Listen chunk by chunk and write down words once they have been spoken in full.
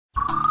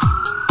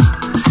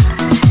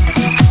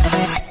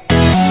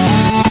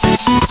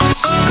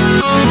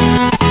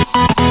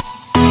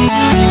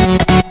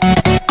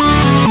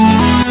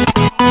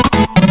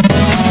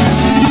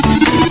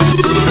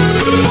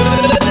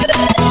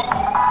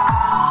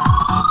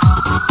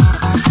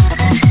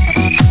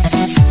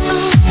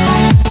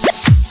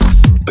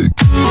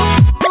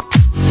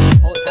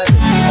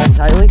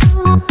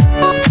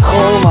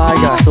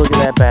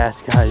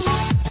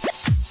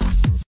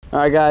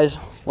Alright guys,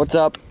 what's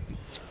up?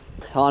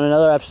 On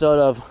another episode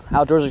of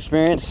Outdoors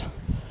Experience.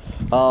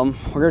 We're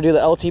gonna do the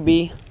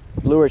LTB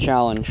lure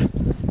challenge.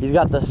 He's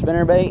got the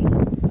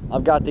spinnerbait,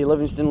 I've got the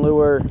Livingston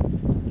lure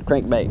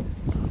crankbait.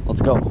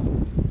 Let's go.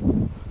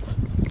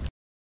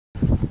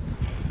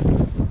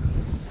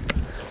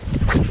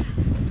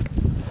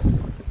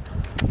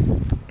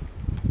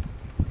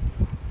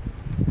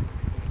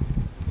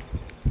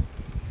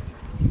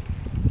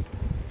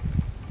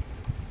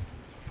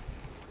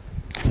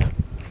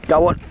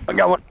 Got one, I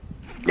got one,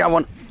 got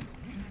one.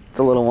 It's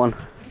a little one.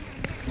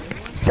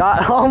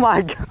 Oh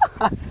my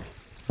God.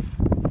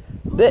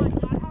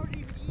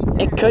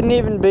 It couldn't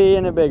even be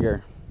any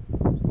bigger.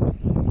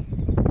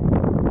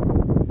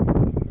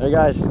 There you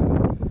guys,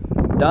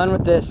 done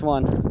with this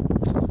one.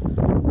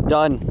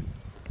 Done.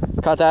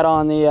 Caught that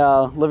on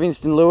the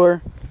Livingston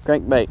lure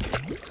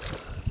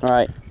crankbait. All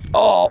right,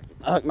 oh,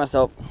 I hooked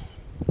myself.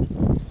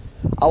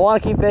 I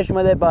want to keep fishing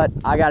with it, but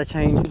I gotta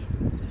change.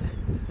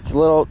 It's a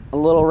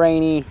little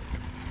rainy,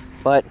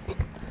 but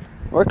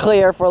we're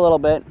clear for a little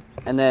bit,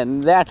 and then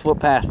that's what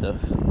passed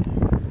us.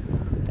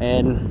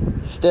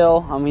 And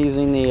still, I'm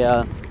using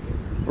the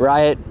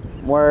Riot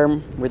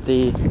worm with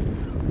the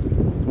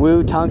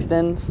Woo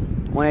tungstens,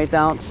 1/8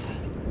 ounce,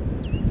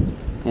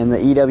 and the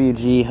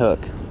EWG hook.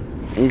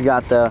 He's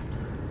got that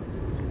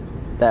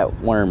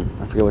worm.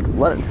 I forget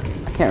what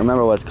I can't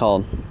remember what it's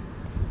called.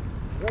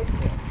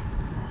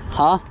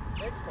 Huh?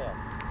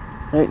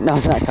 No,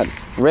 it's not called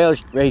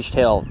Rage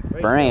Tail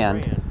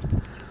brand.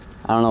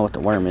 I don't know what the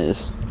worm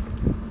is.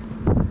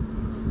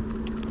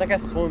 It's like a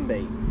swim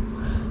bait.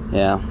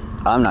 Yeah,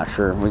 I'm not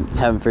sure. We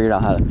haven't figured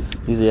out how to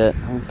use it yet.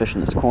 I'm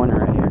fishing this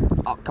corner right here.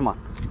 Oh, come on.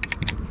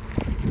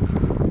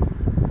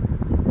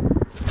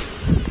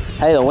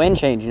 Hey, the wind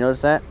changed. You notice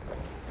that?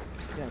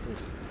 Yeah,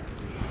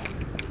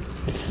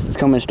 it's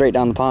coming straight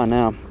down the pond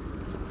now.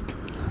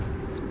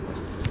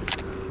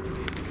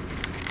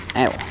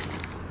 Ow.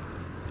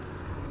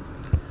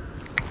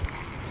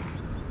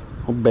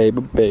 Oh, baby,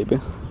 baby.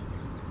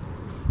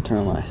 Turn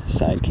on my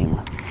side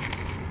camera.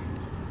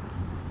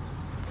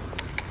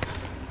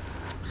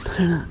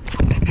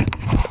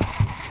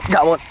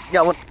 Got one,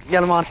 got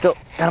him on still,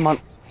 got him on.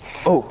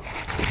 Oh.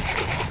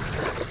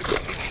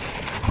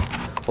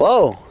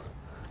 Whoa,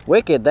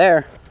 wicked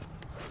there.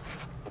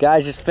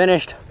 Guys, just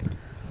finished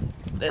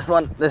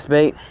this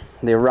bait,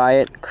 the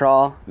Riot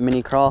crawl,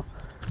 mini crawl.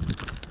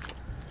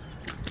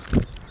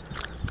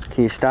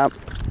 Can you stop?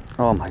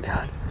 Oh my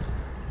God.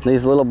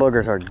 These little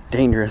boogers are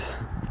dangerous.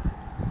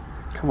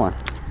 Come on.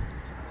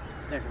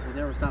 Yeah, because they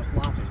never stop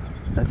flopping.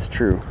 That's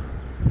true.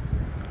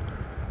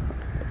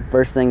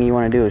 First thing you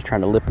want to do is try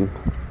to lip them.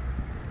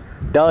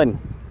 Done.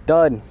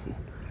 Done.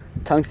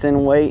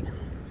 Tungsten weight,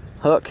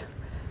 hook,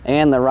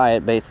 and the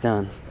Riot bait's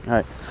done.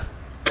 Alright.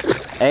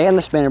 And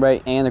the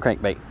spinnerbait and the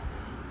crankbait.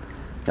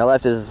 All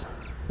left is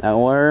that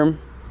worm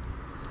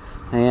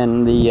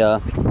and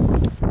the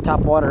top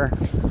water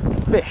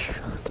fish.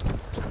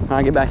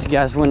 I'll get back to you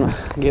guys when I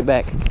get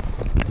back.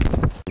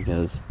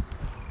 Because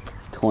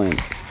it's toying.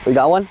 We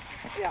got one?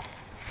 Yeah.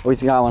 We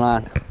got one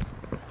on.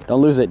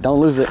 Don't lose it. Don't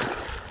lose it.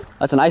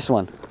 That's a nice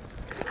one.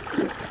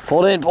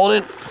 Pulled in. Pulled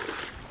in.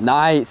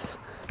 Nice.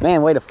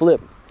 Man, way to flip.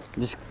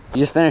 You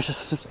just finished a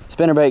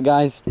spinnerbait,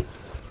 guys.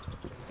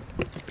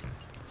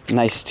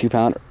 Nice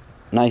 2-pounder.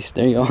 Nice.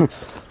 There you go.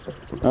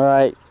 All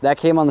right. That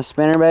came on the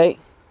spinnerbait.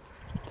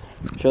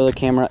 Show the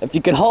camera. If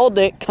you can hold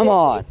it, come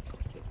on.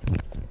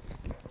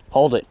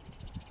 Hold it.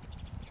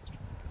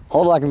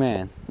 Hold it like a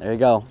man. There you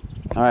go.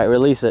 All right,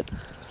 release it.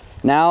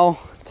 Now,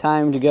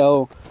 time to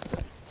go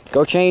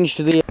change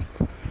to the...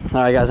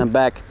 All right, guys, I'm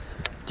back.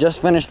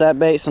 Just finished that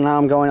bait, so now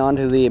I'm going on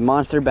to the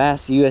Monster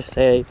Bass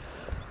USA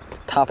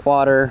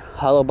topwater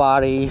hollow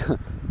body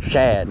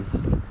shad.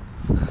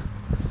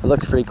 It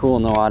looks pretty cool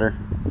in the water.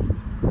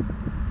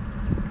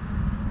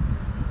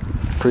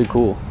 Pretty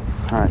cool.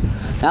 All right,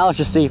 now let's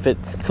just see if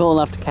it's cool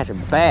enough to catch a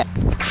bass.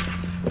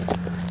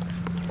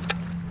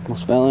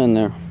 Almost fell in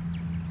there.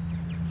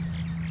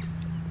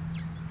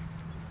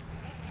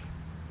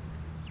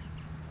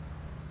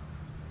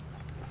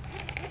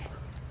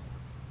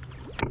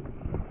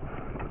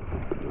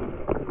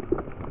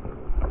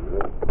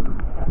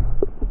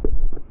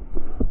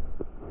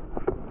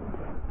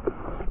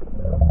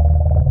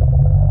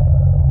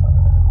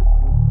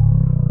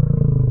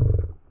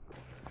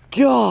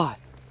 God!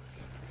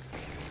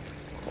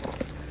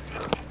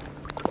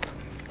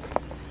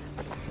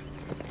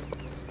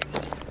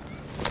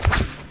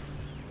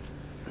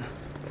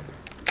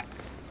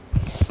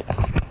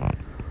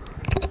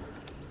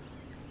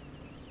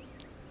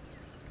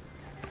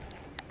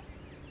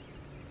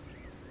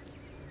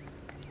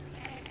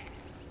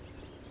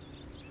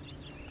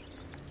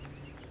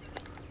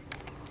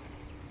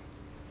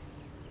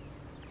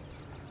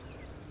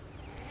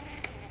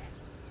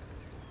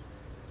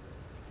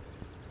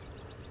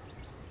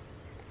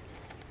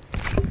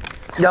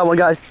 Got one,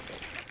 guys.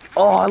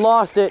 Oh, I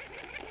lost it.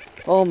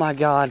 Oh my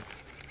God.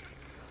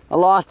 I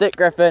lost it,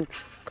 Griffin.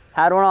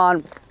 Had one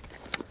on.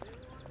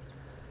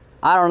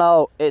 I don't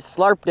know. It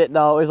slurped it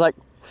though. It was like,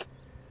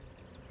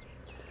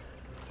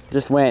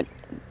 just went,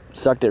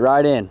 sucked it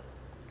right in.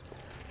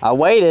 I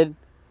waited,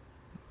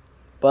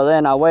 but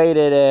then I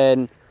waited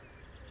and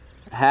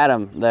had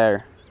him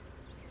there.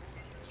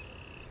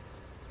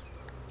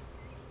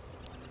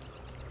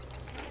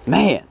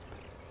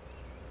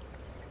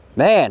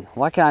 Man,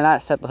 why can I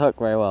not set the hook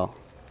very well?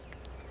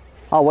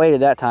 I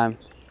waited that time.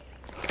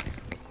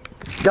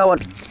 Got one.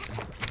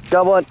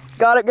 Got one.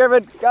 Got it,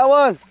 Griffin. Got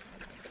one.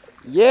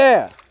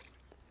 Yeah.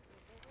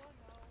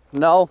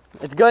 No,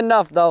 it's good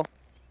enough though.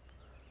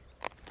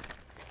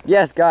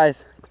 Yes,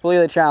 guys,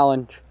 completed the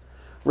challenge.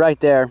 Right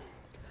there.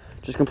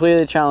 Just completed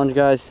the challenge,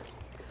 guys.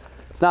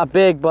 It's not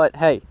big, but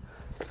hey,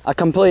 I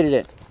completed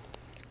it.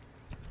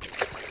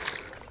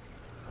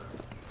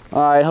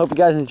 All right, hope you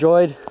guys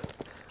enjoyed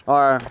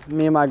our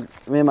me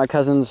and my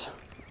cousin's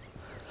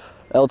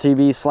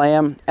LTV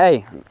slam.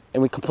 Hey,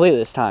 and we completed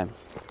this time.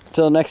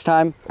 Till next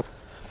time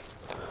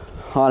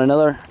on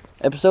another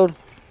episode,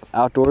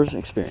 Outdoors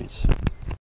Experience.